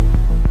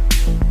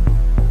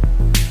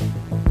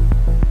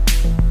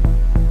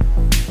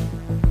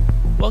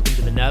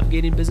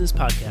Navigating Business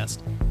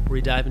podcast, where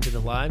we dive into the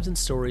lives and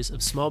stories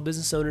of small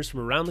business owners from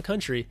around the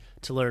country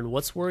to learn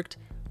what's worked,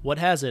 what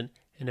hasn't,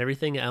 and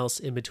everything else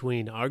in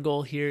between. Our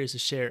goal here is to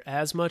share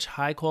as much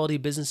high-quality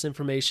business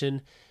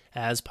information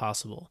as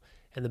possible.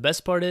 And the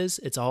best part is,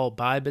 it's all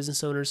by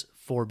business owners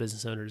for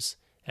business owners.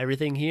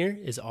 Everything here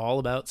is all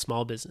about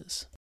small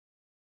business.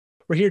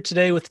 We're here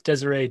today with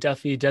Desiree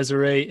Duffy.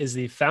 Desiree is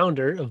the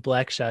founder of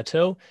Black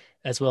Chateau,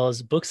 as well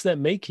as Books That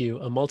Make You,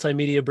 a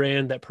multimedia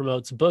brand that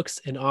promotes books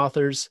and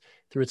authors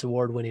through its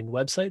award-winning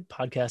website,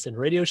 podcast, and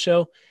radio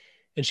show.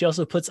 And she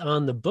also puts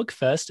on the Book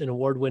Fest, an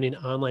award-winning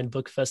online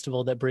book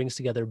festival that brings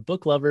together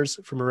book lovers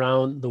from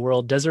around the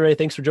world. Desiree,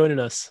 thanks for joining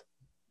us.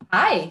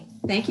 Hi,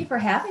 thank you for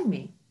having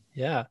me.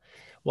 Yeah.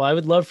 Well, I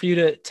would love for you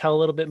to tell a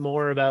little bit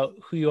more about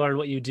who you are and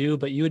what you do,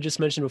 but you had just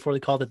mentioned before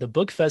the call that the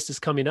Book Fest is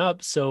coming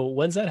up. So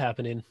when's that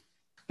happening?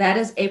 That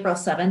is April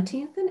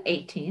 17th and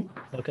 18th.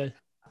 Okay.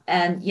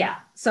 And yeah,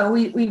 so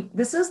we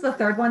this is the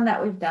third one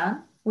that we've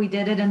done. We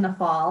did it in the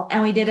fall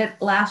and we did it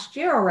last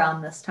year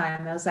around this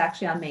time. It was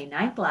actually on May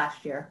 9th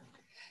last year.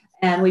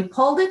 And we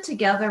pulled it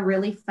together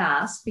really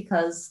fast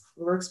because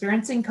we were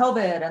experiencing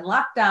COVID and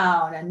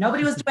lockdown and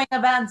nobody was doing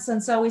events.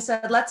 And so we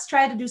said, let's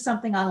try to do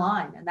something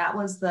online. And that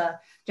was the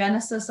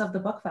genesis of the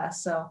Book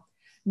Fest. So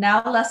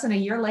now less than a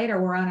year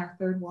later, we're on our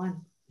third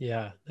one.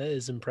 Yeah, that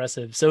is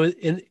impressive. So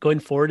going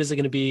forward, is it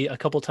going to be a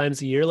couple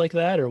times a year like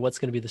that, or what's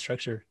going to be the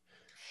structure?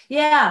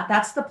 Yeah,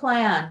 that's the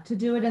plan, to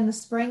do it in the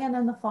spring and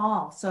in the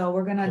fall. So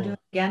we're going to do it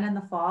again in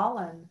the fall.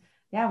 And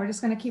yeah, we're just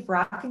going to keep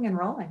rocking and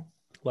rolling.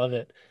 Love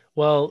it.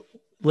 Well,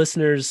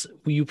 listeners,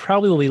 you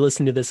probably will be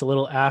listening to this a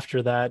little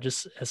after that,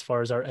 just as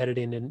far as our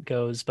editing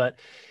goes. But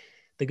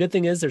the good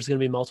thing is there's going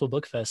to be multiple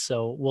book fests.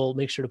 So we'll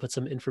make sure to put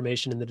some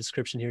information in the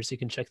description here so you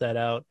can check that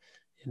out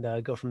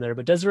and go from there.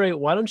 But Desiree,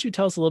 why don't you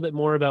tell us a little bit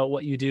more about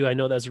what you do? I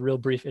know that's a real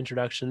brief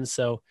introduction.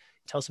 So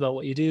tell us about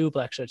what you do,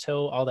 Black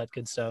Chateau, all that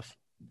good stuff.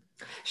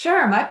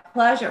 Sure, my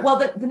pleasure. Well,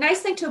 the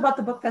nice thing too about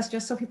the Book Fest,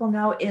 just so people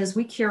know, is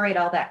we curate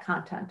all that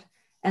content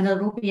and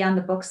it'll be on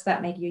the Books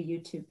That Make You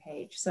YouTube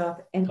page. So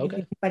if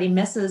anybody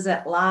misses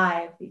it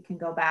live, you can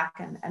go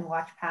back and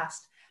watch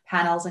past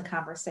panels and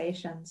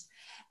conversations.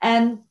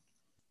 And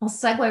I'll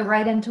segue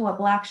right into what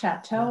Black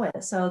Chateau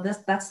is. So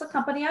that's the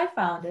company I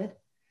founded.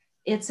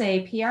 It's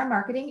a PR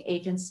marketing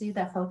agency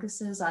that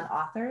focuses on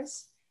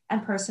authors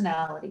and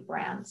personality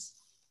brands.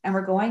 And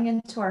we're going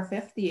into our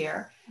fifth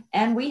year.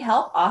 And we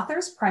help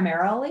authors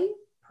primarily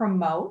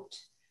promote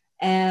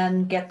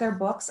and get their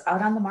books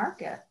out on the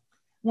market.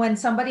 When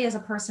somebody is a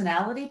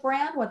personality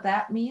brand, what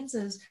that means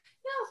is,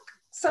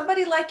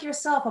 somebody like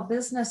yourself, a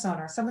business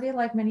owner, somebody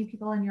like many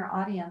people in your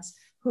audience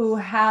who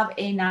have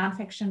a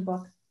nonfiction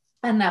book.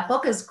 And that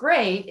book is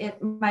great. It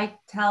might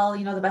tell,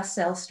 the best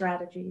sales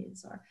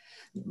strategies, or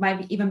it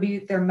might even be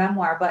their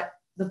memoir, but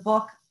the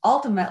book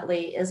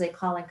ultimately is a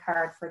calling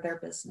card for their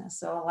business.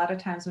 So a lot of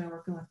times when we're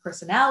working with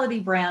personality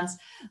brands,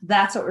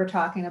 that's what we're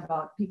talking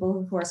about,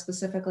 people who are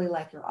specifically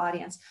like your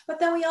audience. But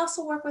then we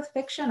also work with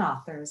fiction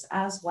authors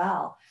as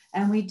well.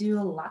 And we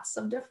do lots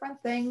of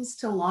different things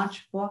to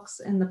launch books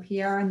in the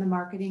PR and the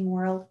marketing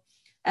world.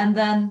 And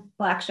then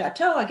Black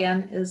Chateau,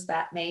 again, is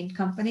that main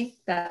company.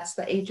 That's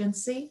the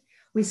agency.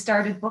 We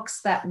started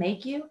Books That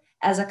Make You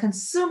as a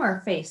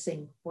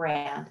consumer-facing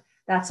brand.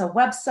 That's a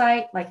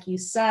website, like you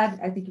said.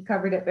 I think you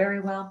covered it very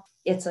well.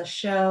 It's a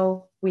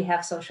show. We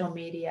have social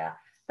media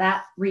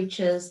that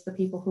reaches the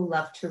people who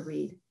love to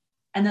read.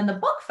 And then the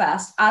Book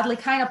Fest oddly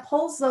kind of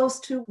pulls those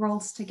two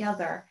worlds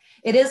together.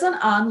 It is an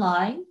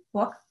online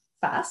book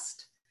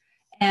fest,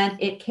 and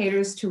it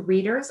caters to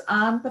readers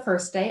on the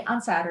first day,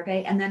 on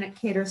Saturday, and then it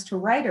caters to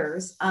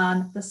writers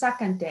on the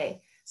second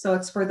day. So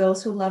it's for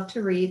those who love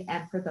to read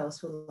and for those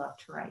who love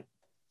to write.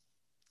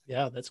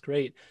 Yeah, that's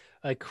great.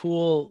 A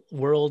cool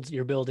world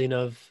you're building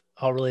of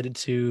all related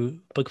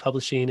to book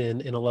publishing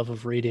and a love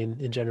of reading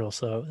in general.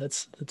 So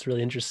that's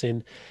really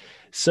interesting.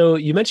 So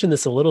you mentioned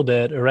this a little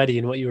bit already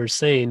in what you were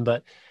saying,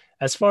 but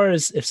as far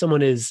as if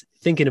someone is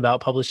thinking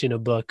about publishing a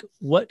book,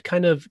 what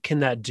kind of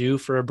can that do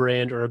for a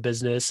brand or a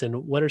business?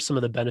 And what are some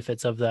of the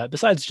benefits of that?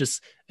 Besides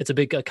just, it's a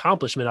big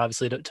accomplishment,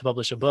 obviously, to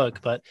publish a book,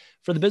 but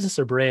for the business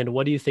or brand,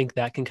 what do you think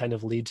that can kind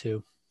of lead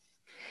to?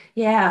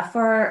 Yeah,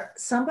 for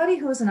somebody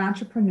who's an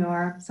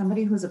entrepreneur,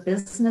 somebody who's a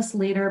business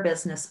leader,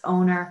 business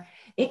owner,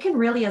 it can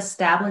really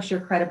establish your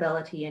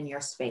credibility in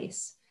your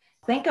space.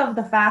 Think of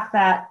the fact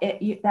that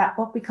that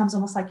book becomes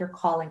almost like your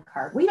calling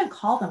card. We even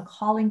call them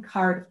calling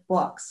card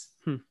books.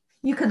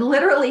 You could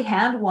literally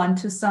hand one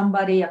to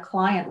somebody, a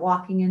client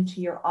walking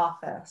into your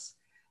office.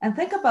 And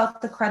think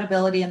about the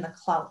credibility and the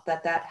clout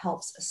that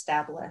helps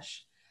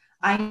establish.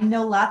 I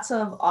know lots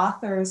of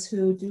authors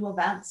who do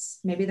events.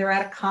 Maybe they're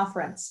at a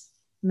conference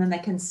and then they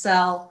can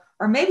sell,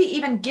 or maybe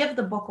even give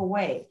the book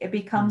away. It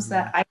becomes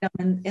that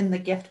item in the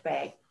gift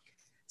bag.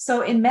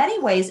 So in many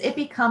ways, it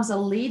becomes a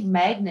lead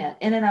magnet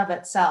in and of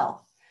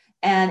itself.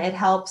 And it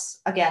helps,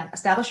 again,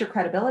 establish your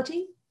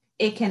credibility.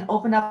 It can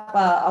open up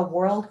a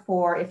world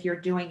for if you're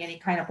doing any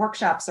kind of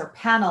workshops or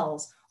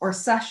panels or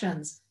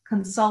sessions,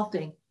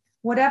 consulting,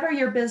 whatever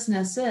your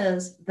business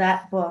is,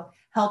 that book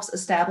helps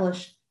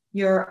establish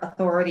your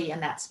authority in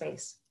that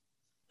space.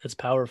 That's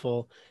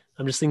powerful.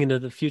 I'm just thinking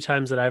of the few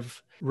times that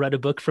I've read a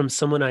book from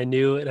someone I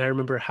knew, and I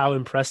remember how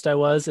impressed I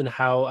was and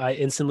how I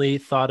instantly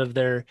thought of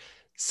their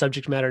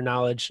subject matter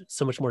knowledge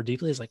so much more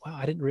deeply. It's like, wow,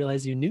 I didn't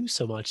realize you knew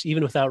so much,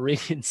 even without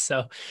reading.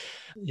 So,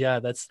 yeah,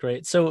 that's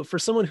great. So, for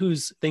someone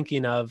who's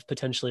thinking of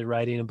potentially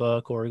writing a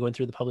book or going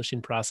through the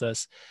publishing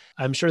process,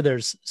 I'm sure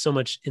there's so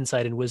much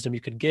insight and wisdom you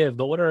could give,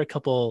 but what are a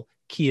couple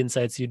key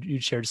insights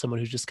you'd share to someone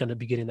who's just kind of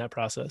beginning that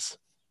process?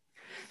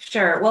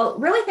 Sure. Well,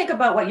 really think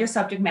about what your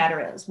subject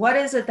matter is. What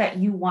is it that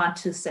you want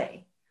to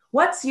say?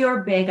 What's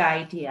your big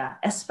idea,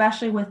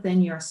 especially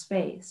within your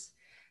space?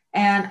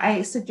 And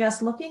I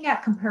suggest looking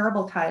at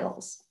comparable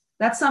titles.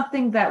 That's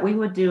something that we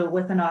would do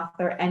with an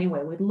author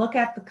anyway. We'd look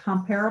at the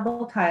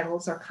comparable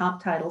titles or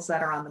comp titles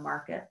that are on the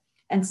market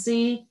and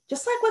see,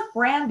 just like with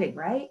branding,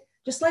 right?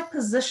 Just like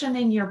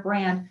positioning your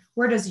brand,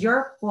 where does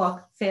your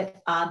book fit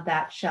on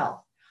that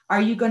shelf?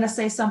 Are you going to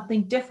say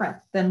something different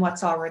than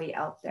what's already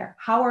out there?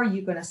 How are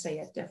you going to say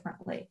it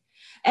differently?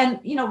 And,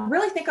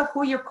 really think of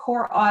who your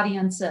core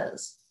audience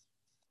is.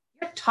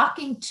 You're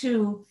talking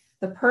to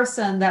the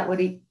person that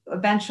would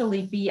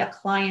eventually be a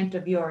client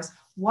of yours.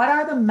 What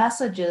are the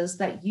messages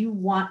that you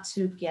want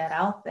to get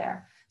out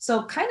there?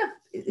 So kind of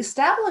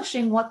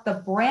establishing what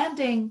the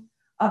branding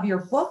of your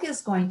book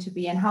is going to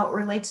be and how it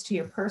relates to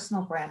your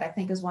personal brand, I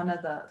think is one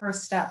of the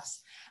first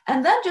steps.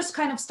 And then just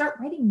kind of start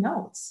writing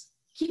notes,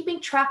 keeping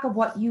track of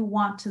what you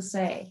want to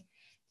say.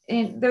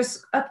 And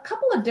there's a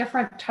couple of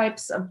different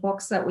types of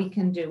books that we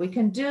can do. We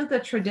can do the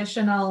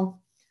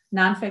traditional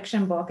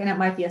nonfiction book, and it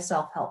might be a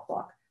self-help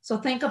book. So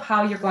think of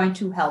how you're going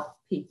to help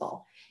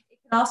people. It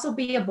can also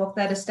be a book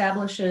that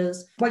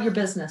establishes what your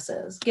business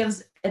is,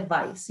 gives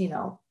advice,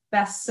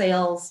 best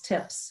sales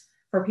tips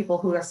for people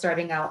who are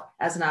starting out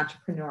as an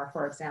entrepreneur,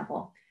 for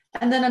example.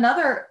 And then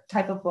another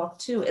type of book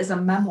too is a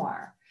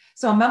memoir.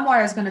 So a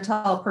memoir is going to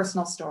tell a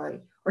personal story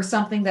or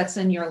something that's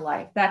in your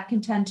life. That can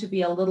tend to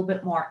be a little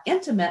bit more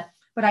intimate,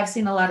 but I've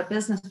seen a lot of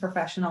business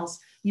professionals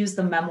use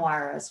the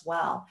memoir as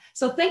well.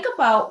 So think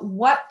about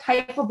what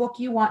type of book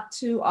you want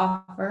to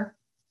offer,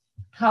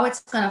 how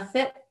it's going to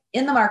fit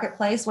in the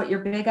marketplace, what your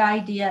big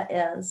idea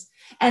is,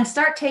 and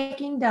start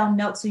taking down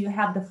notes so you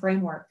have the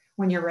framework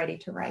when you're ready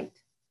to write.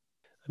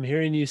 I'm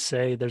hearing you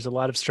say there's a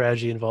lot of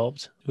strategy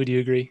involved. Would you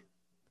agree?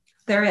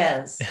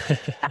 There is.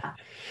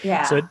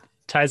 Yeah. So it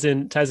ties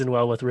in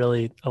well with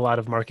really a lot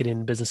of marketing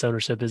and business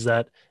ownership is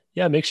that,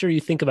 yeah, make sure you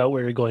think about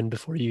where you're going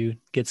before you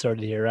get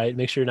started here, right?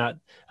 Make sure you're not,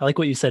 I like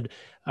what you said,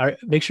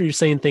 make sure you're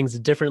saying things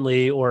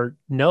differently, or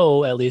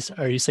no, at least,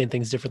 are you saying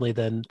things differently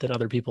than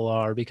other people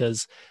are?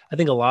 Because I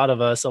think a lot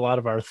of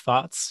our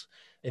thoughts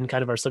in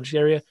kind of our subject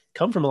area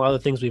come from a lot of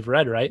the things we've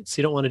read, right? So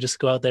you don't want to just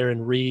go out there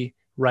and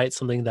rewrite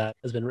something that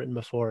has been written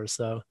before.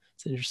 So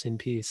it's an interesting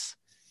piece.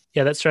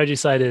 Yeah, that strategy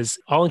side is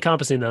all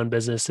encompassing though in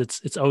business.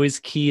 It's always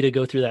key to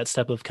go through that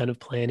step of kind of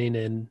planning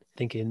and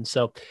thinking.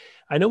 So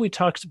I know we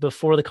talked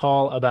before the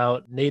call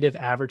about native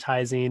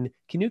advertising.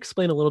 Can you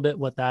explain a little bit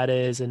what that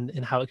is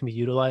and how it can be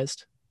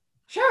utilized?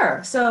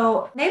 Sure.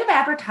 So native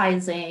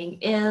advertising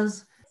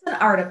is an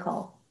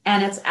article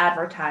and it's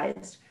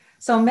advertised.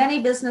 So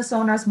many business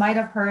owners might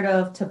have heard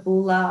of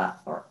Taboola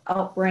or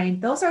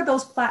Outbrain. Those are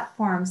those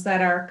platforms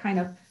that are kind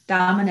of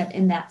dominant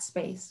in that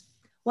space.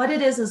 What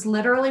it is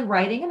literally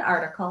writing an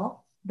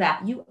article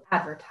that you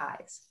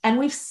advertise. And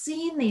we've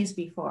seen these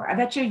before. I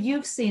bet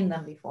you've seen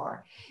them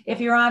before. If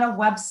you're on a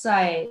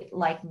website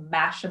like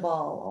Mashable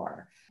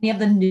or any of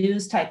the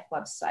news type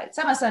websites,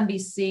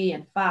 MSNBC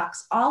and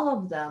Fox, all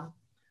of them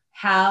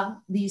have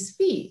these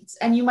feeds.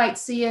 And you might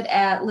see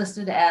it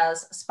listed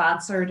as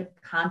sponsored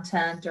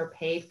content or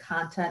paid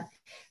content.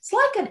 It's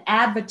like an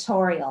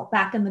advertorial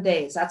back in the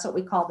days. That's what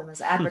we called them, as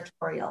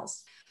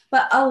advertorials.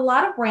 But a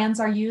lot of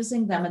brands are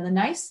using them. And the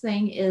nice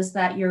thing is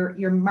that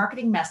your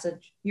marketing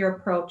message, your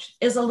approach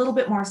is a little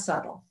bit more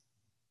subtle.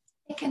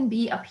 It can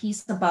be a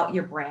piece about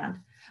your brand,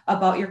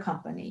 about your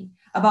company,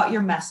 about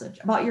your message,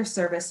 about your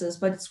services,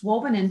 but it's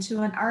woven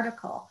into an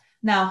article.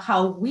 Now,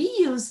 how we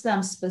use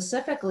them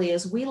specifically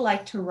is we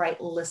like to write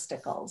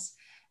listicles.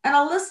 And a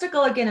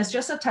listicle, again, is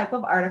just a type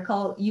of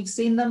article. You've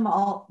seen them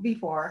all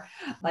before,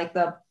 like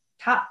the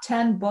top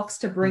 10 books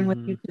to bring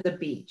with you to the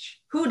beach.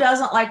 Who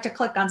doesn't like to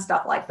click on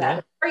stuff like that? Yeah.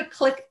 It's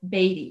very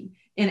clickbaity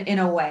in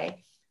a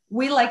way.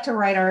 We like to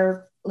write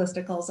our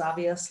listicles,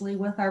 obviously,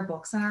 with our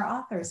books and our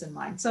authors in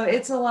mind. So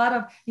it's a lot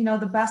of,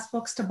 the best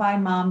books to buy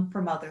mom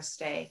for Mother's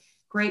Day,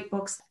 great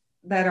books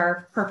that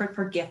are perfect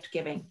for gift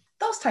giving,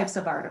 those types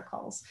of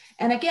articles.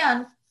 And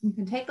again, you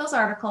can take those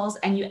articles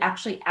and you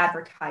actually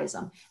advertise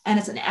them. And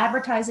it's an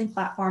advertising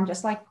platform,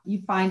 just like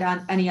you find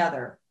on any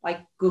other,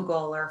 like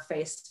Google or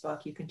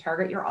Facebook. You can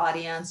target your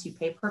audience, you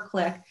pay per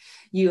click,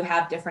 you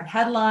have different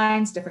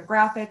headlines, different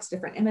graphics,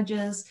 different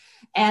images,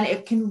 and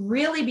it can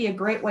really be a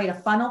great way to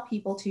funnel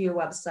people to your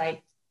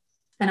website.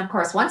 And of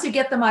course, once you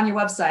get them on your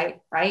website,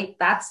 right,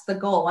 that's the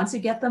goal. Once you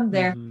get them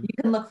there, you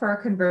can look for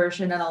a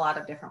conversion in a lot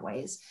of different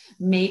ways.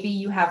 Maybe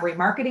you have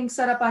remarketing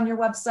set up on your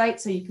website,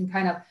 so you can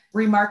kind of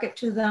remarket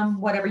to them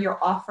whatever your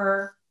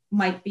offer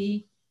might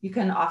be. You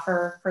can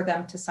offer for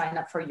them to sign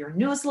up for your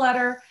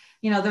newsletter.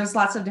 There's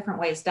lots of different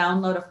ways.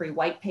 Download a free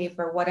white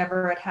paper,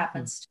 whatever it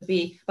happens to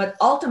be. But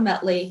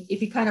ultimately,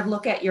 if you kind of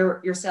look at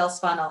your sales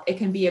funnel, it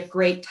can be a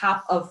great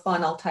top of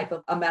funnel type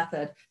of a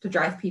method to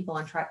drive people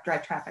and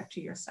drive traffic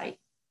to your site.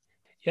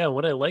 Yeah,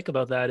 what I like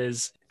about that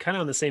is kind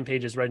of on the same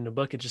page as writing a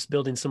book. It's just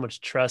building so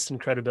much trust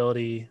and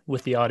credibility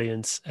with the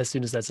audience as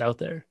soon as that's out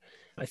there.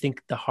 I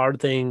think the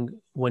hard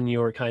thing when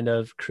you're kind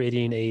of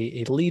creating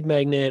a lead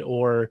magnet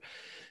or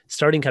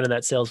starting kind of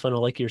that sales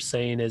funnel, like you're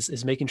saying,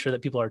 is making sure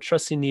that people are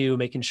trusting you,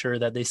 making sure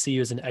that they see you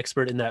as an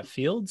expert in that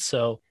field.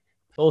 So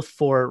both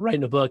for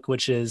writing a book,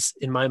 which is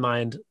in my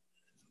mind,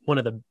 one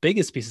of the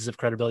biggest pieces of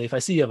credibility. If I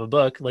see you have a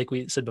book, like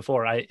we said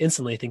before, I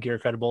instantly think you're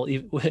credible,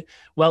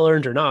 well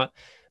earned or not.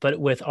 But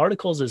with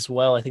articles as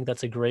well, I think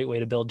that's a great way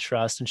to build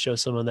trust and show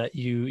someone that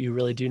you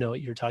really do know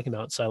what you're talking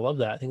about. So I love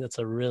that. I think that's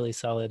a really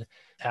solid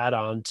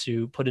add-on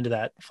to put into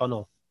that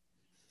funnel.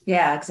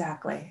 Yeah,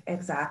 exactly.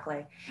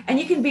 Exactly. And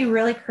you can be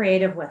really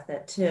creative with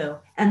it too.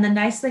 And the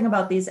nice thing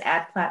about these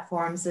ad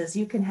platforms is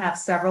you can have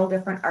several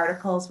different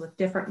articles with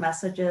different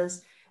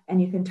messages, and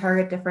you can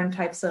target different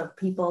types of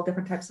people,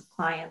 different types of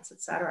clients,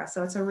 et cetera.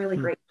 So it's a really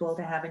great tool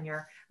to have in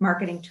your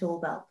marketing tool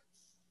belt.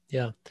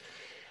 Yeah.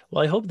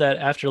 Well, I hope that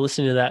after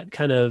listening to that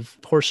kind of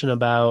portion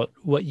about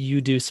what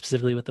you do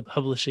specifically with the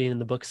publishing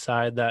and the book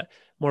side, that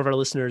more of our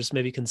listeners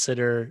maybe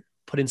consider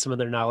putting some of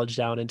their knowledge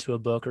down into a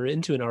book or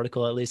into an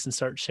article at least and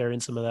start sharing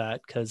some of that,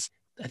 because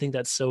I think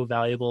that's so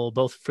valuable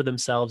both for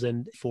themselves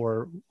and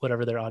for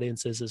whatever their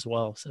audience is as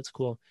well. So that's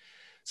cool.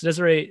 So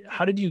Desiree,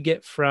 how did you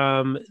get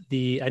from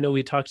I know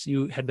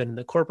you had been in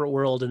the corporate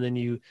world and then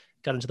you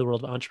got into the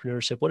world of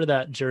entrepreneurship. What did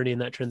that journey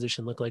and that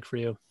transition look like for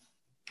you?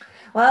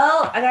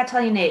 Well, I got to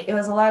tell you, Nate, it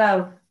was a lot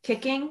of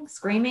kicking,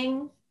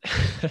 screaming,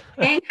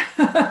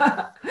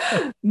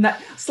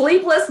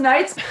 sleepless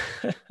nights.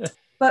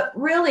 But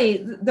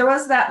really, there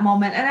was that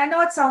moment. And I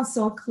know it sounds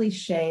so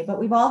cliche, but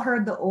we've all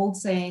heard the old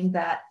saying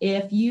that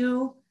if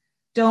you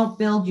don't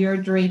build your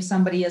dream,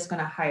 somebody is going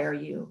to hire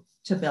you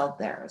to build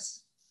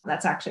theirs.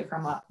 That's actually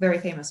from a very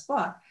famous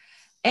book.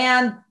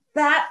 And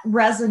that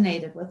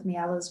resonated with me.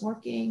 I was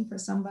working for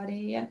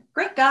somebody, and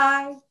great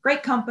guy,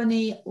 great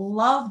company,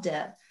 loved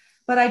it.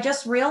 But I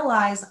just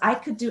realized I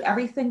could do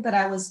everything that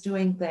I was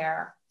doing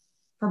there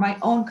for my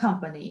own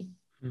company.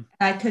 And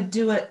I could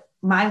do it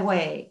my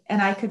way.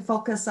 And I could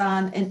focus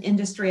on an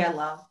industry I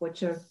love,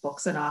 which are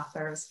books and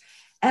authors.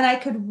 And I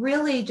could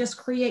really just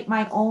create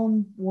my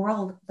own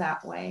world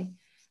that way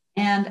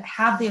and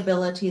have the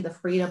ability, the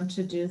freedom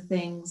to do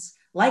things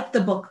like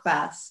the Book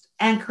Best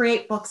and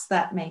create books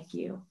that make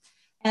you.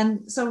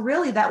 And so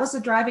really that was the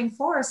driving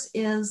force,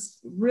 is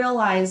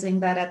realizing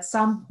that at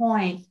some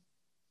point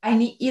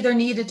I either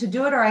needed to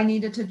do it or I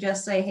needed to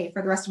just say, hey,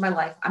 for the rest of my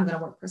life, I'm going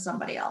to work for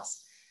somebody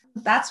else.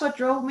 That's what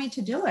drove me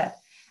to do it.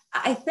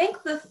 I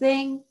think the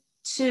thing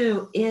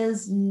too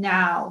is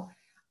now,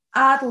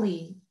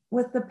 oddly,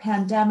 with the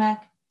pandemic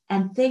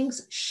and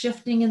things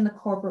shifting in the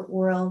corporate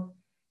world,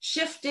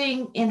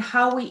 shifting in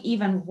how we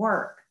even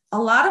work, a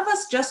lot of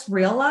us just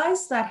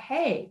realize that,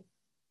 hey,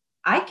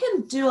 I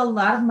can do a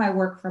lot of my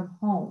work from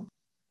home.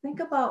 Think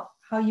about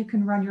how you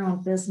can run your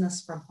own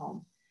business from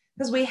home,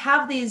 because we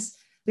have these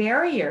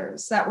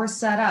barriers that were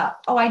set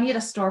up. Oh, I need a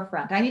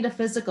storefront. I need a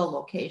physical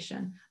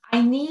location.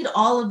 I need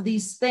all of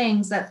these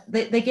things that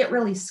they get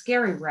really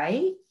scary,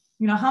 right?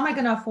 How am I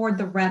going to afford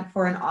the rent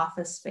for an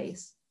office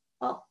space?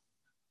 Well,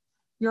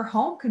 your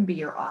home can be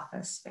your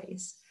office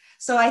space.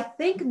 So I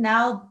think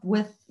now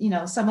with,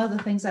 some of the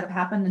things that have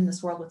happened in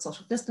this world with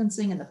social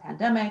distancing and the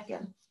pandemic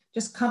and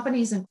just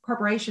companies and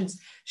corporations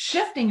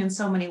shifting in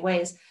so many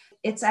ways,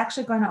 it's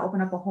actually going to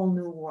open up a whole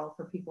new world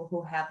for people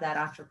who have that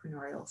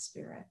entrepreneurial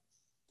spirit.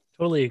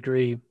 Totally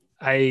agree.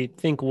 I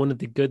think one of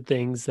the good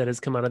things that has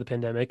come out of the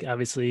pandemic,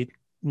 obviously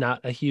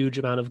not a huge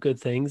amount of good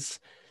things,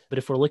 but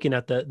if we're looking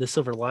at the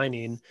silver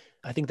lining,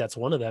 I think that's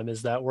one of them,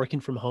 is that working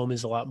from home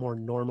is a lot more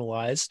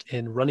normalized,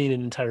 and running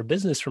an entire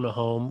business from a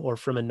home or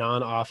from a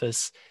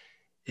non-office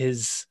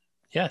is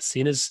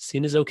seen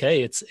as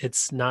okay.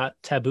 It's not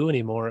taboo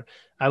anymore.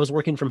 I was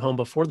working from home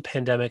before the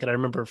pandemic, and I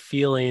remember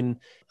feeling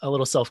a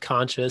little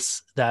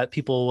self-conscious that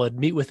people would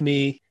meet with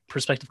me,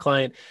 prospective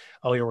client,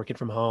 oh, you're working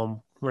from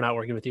home, we're not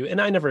working with you.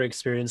 And I never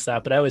experienced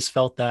that, but I always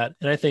felt that.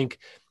 And I think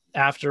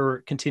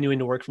after continuing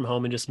to work from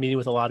home and just meeting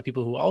with a lot of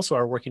people who also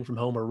are working from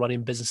home or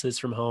running businesses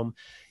from home,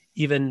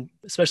 even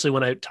especially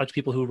when I talk to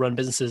people who run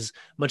businesses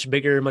much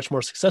bigger, much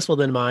more successful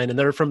than mine, and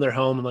they're from their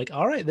home, I'm like,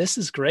 all right, this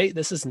is great.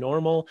 This is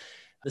normal.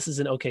 This is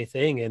an okay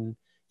thing. And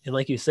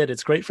like you said,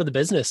 it's great for the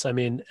business. I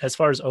mean, as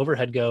far as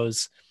overhead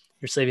goes,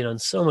 you're saving on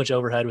so much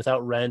overhead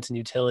without rent and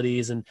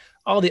utilities and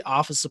all the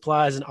office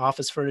supplies and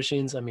office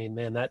furnishings. I mean,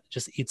 man, that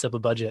just eats up a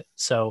budget.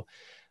 So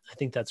I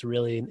think that's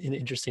really an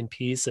interesting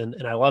piece, and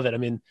I love it. I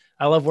mean,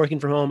 I love working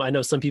from home. I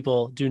know some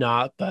people do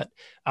not, but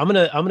I'm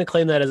gonna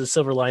claim that as a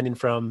silver lining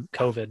from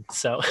COVID.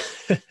 So,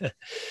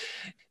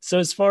 so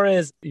as far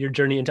as your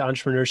journey into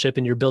entrepreneurship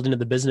and your building of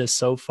the business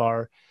so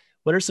far,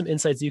 what are some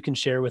insights you can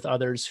share with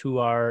others who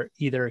are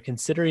either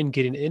considering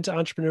getting into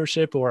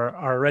entrepreneurship or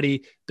are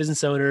already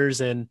business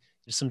owners and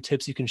Just some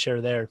tips you can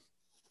share there.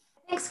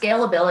 I think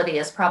scalability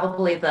is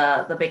probably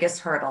the biggest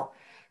hurdle,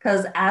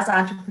 because as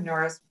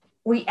entrepreneurs,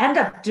 we end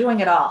up doing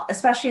it all,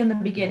 especially in the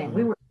beginning.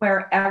 Mm-hmm. We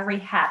wear every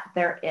hat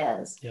there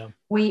is. Yeah.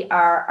 We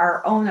are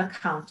our own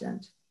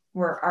accountant.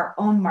 We're our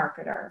own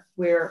marketer.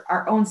 We're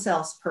our own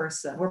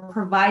salesperson. We're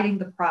providing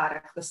the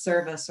product, the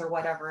service, or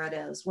whatever it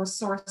is. We're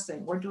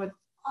sourcing. We're doing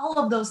all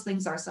of those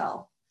things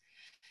ourselves.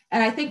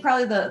 And I think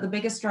probably the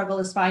biggest struggle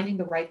is finding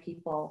the right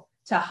people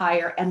to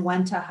hire and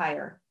when to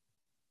hire.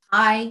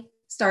 I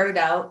started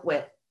out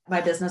with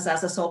my business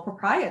as a sole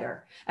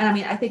proprietor. And I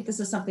mean, I think this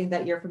is something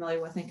that you're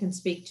familiar with and can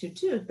speak to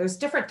too. There's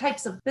different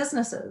types of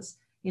businesses.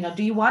 You know,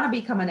 do you want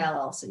to become an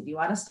LLC? Do you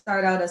want to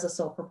start out as a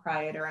sole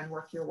proprietor and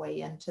work your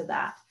way into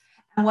that?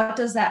 And what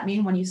does that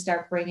mean when you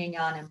start bringing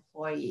on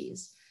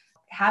employees?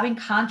 Having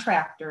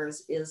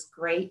contractors is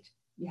great.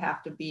 You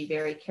have to be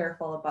very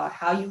careful about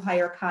how you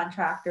hire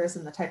contractors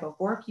and the type of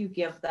work you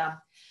give them.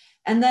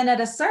 And then at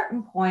a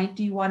certain point,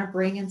 do you want to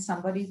bring in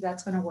somebody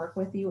that's going to work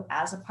with you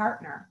as a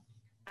partner,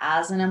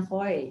 as an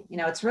employee? You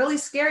know, it's really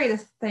scary to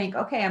think,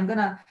 okay, I'm going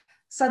to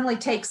suddenly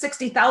take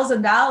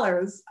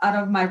 $60,000 out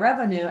of my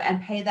revenue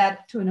and pay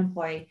that to an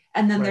employee.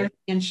 And then there's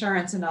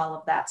insurance and all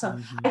of that. So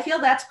I feel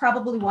that's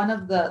probably one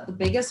of the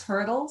biggest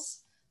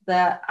hurdles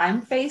that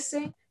I'm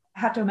facing.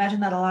 I have to imagine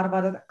that a lot of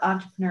other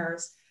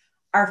entrepreneurs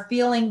are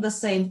feeling the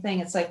same thing.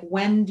 It's like,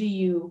 when do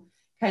you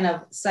kind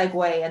of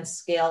segue and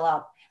scale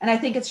up? And I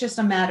think it's just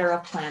a matter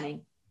of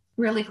planning,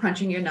 really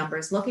crunching your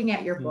numbers, looking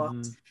at your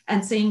books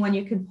and seeing when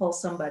you can pull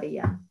somebody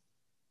in.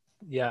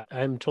 Yeah,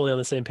 I'm totally on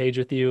the same page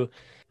with you.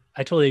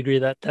 I totally agree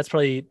that that's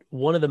probably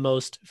one of the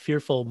most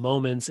fearful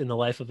moments in the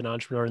life of an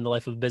entrepreneur, in the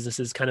life of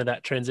business, is kind of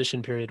that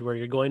transition period where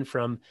you're going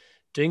from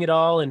doing it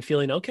all and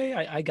feeling, okay,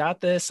 I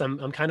got this.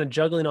 I'm kind of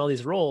juggling all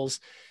these roles,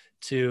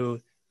 to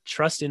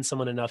trust in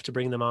someone enough to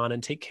bring them on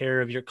and take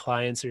care of your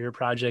clients or your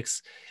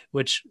projects,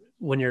 which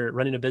when you're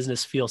running a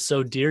business feels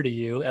so dear to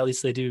you. At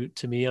least they do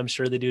to me. I'm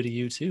sure they do to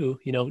you too.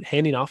 You know,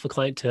 handing off a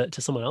client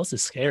to someone else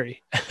is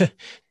scary.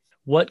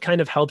 What kind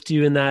of helped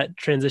you in that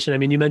transition? I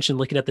mean, you mentioned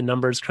looking at the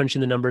numbers,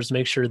 crunching the numbers,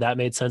 make sure that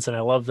made sense. And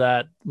I love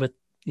that. With,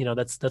 you know,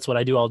 that's what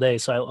I do all day.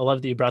 So I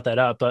love that you brought that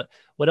up. But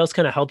what else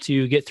kind of helped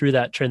you get through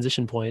that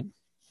transition point?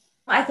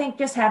 I think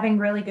just having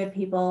really good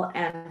people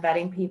and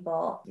vetting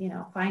people, you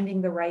know,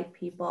 finding the right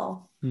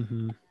people.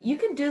 You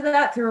can do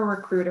that through a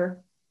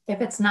recruiter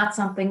if it's not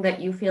something that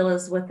you feel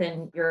is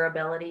within your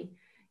ability.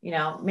 You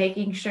know,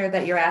 making sure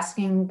that you're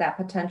asking that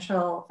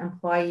potential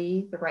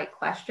employee the right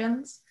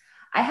questions.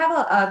 I have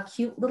a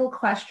cute little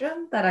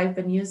question that I've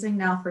been using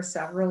now for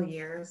several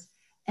years.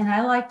 And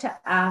I like to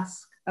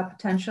ask a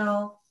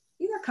potential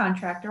either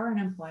contractor or an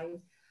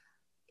employee,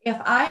 if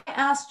I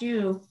asked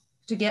you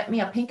to get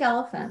me a pink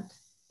elephant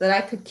that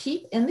I could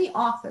keep in the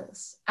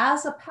office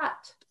as a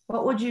pet,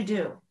 what would you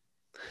do?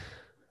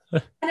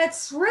 And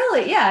it's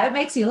really, yeah, it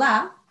makes you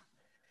laugh.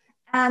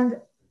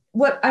 And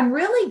what I'm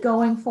really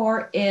going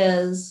for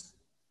is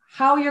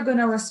how you're going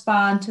to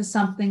respond to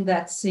something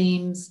that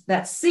seems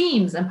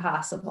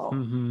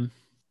impossible.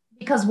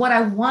 Because what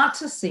I want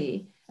to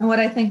see, and what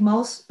I think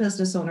most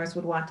business owners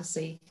would want to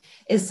see,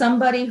 is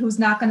somebody who's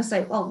not going to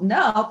say, well,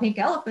 no, pink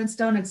elephants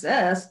don't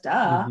exist,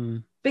 duh.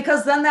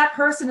 Because then that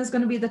person is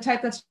going to be the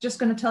type that's just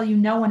going to tell you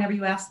no whenever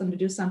you ask them to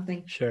do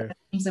something that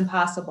seems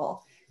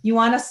impossible. You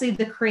want to see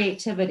the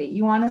creativity.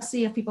 You want to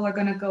see if people are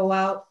going to go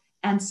out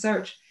and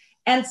search.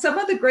 And some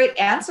of the great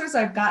answers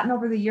I've gotten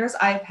over the years,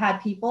 I've had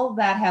people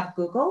that have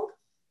Googled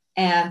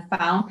and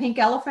found pink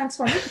elephants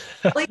for me.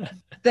 Like,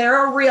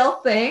 they're a real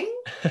thing.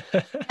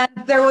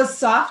 And there was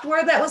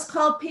software that was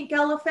called Pink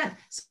Elephant.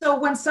 So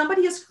when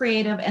somebody is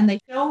creative and they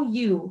show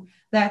you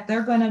that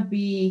they're going to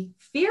be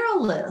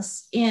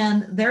fearless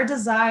in their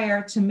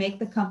desire to make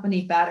the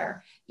company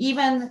better,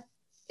 even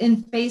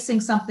in facing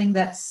something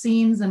that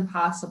seems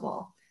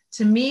impossible,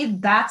 to me,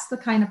 that's the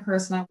kind of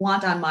person I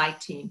want on my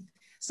team.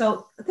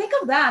 So think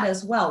of that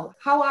as well.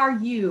 How are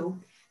you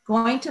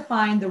going to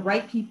find the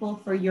right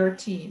people for your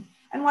team?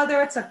 And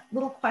whether it's a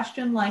little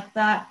question like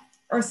that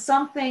or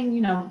something, you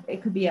know,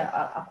 it could be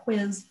a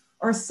quiz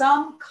or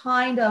some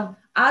kind of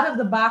out of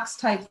the box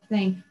type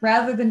thing,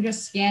 rather than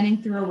just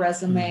scanning through a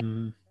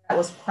resume that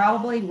was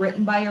probably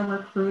written by a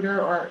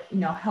recruiter or, you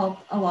know,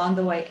 helped along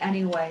the way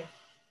anyway.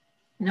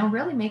 You know,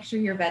 really make sure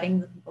you're vetting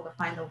the people to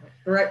find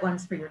the right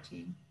ones for your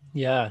team.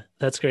 Yeah,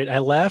 that's great. I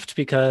laughed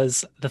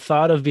because the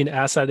thought of being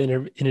asked that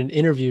in an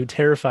interview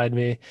terrified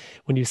me.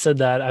 When you said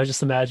that, I was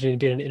just imagining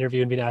being in an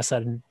interview and being asked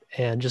that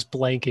and just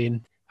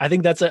blanking. I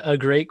think that's a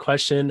great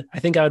question. I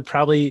think I would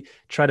probably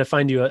try to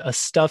find you a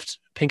stuffed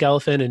pink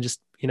elephant and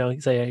just, you know,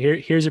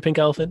 say, here's your pink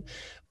elephant.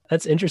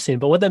 That's interesting.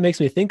 But what that makes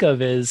me think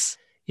of is,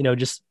 you know,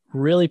 just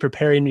really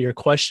preparing your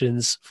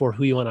questions for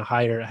who you want to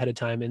hire ahead of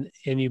time. And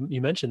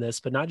you mentioned this,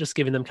 but not just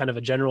giving them kind of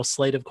a general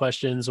slate of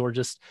questions or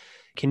just,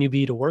 can you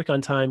be to work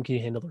on time? Can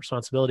you handle the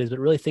responsibilities? But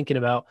really thinking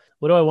about,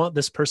 what do I want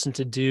this person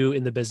to do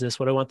in the business?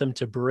 What do I want them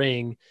to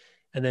bring?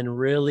 And then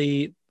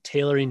really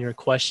tailoring your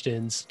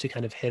questions to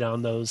kind of hit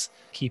on those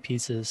key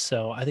pieces.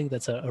 So I think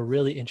that's a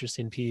really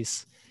interesting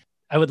piece.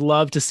 I would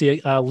love to see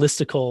a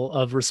listicle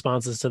of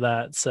responses to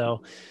that.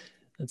 So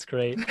that's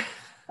great.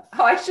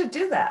 Oh, I should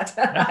do that.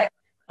 Yeah.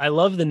 I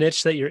love the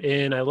niche that you're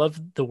in. I love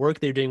the work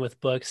that you're doing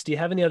with books. Do you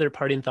have any other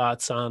parting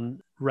thoughts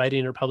on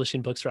writing or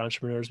publishing books for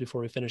entrepreneurs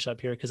before we finish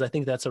up here? Because I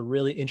think that's a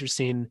really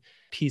interesting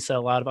piece that a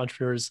lot of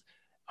entrepreneurs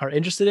are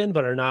interested in,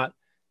 but are not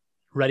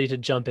ready to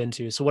jump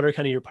into. So what are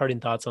kind of your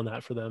parting thoughts on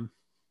that for them?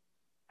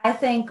 I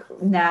think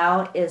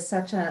now is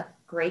such a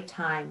great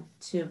time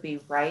to be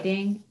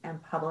writing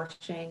and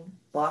publishing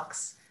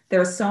books.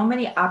 There are so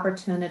many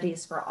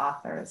opportunities for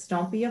authors.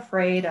 Don't be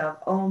afraid of,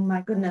 oh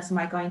my goodness, am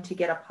I going to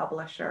get a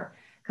publisher?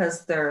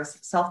 Because there's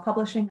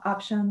self-publishing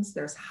options,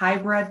 there's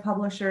hybrid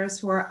publishers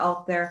who are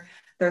out there.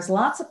 There's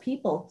lots of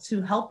people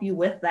to help you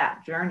with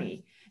that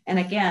journey. And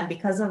again,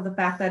 because of the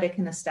fact that it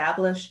can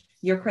establish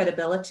your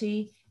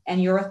credibility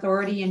and your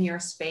authority in your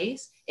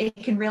space, it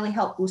can really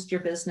help boost your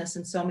business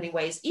in so many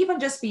ways, even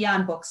just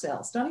beyond book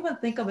sales. Don't even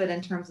think of it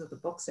in terms of the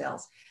book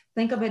sales.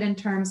 Think of it in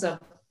terms of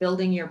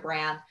building your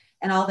brand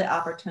and all the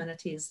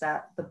opportunities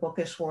that the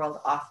bookish world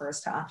offers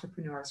to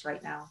entrepreneurs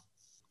right now.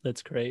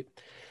 That's great.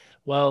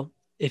 Well,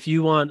 if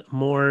you want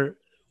more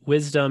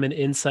wisdom and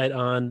insight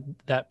on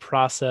that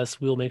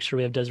process, we'll make sure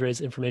we have Desiree's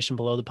information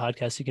below the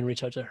podcast. You can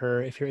reach out to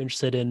her if you're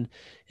interested in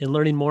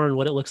learning more on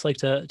what it looks like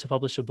to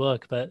publish a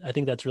book. But I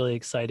think that's really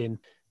exciting.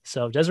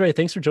 So Desiree,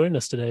 thanks for joining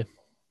us today.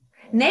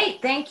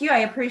 Nate, thank you. I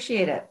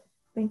appreciate it.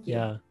 Thank you.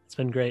 Yeah, it's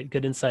been great.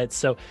 Good insights.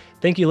 So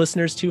thank you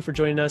listeners too for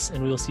joining us,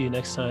 and we will see you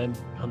next time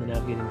on the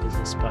Navigating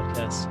Business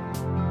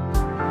podcast.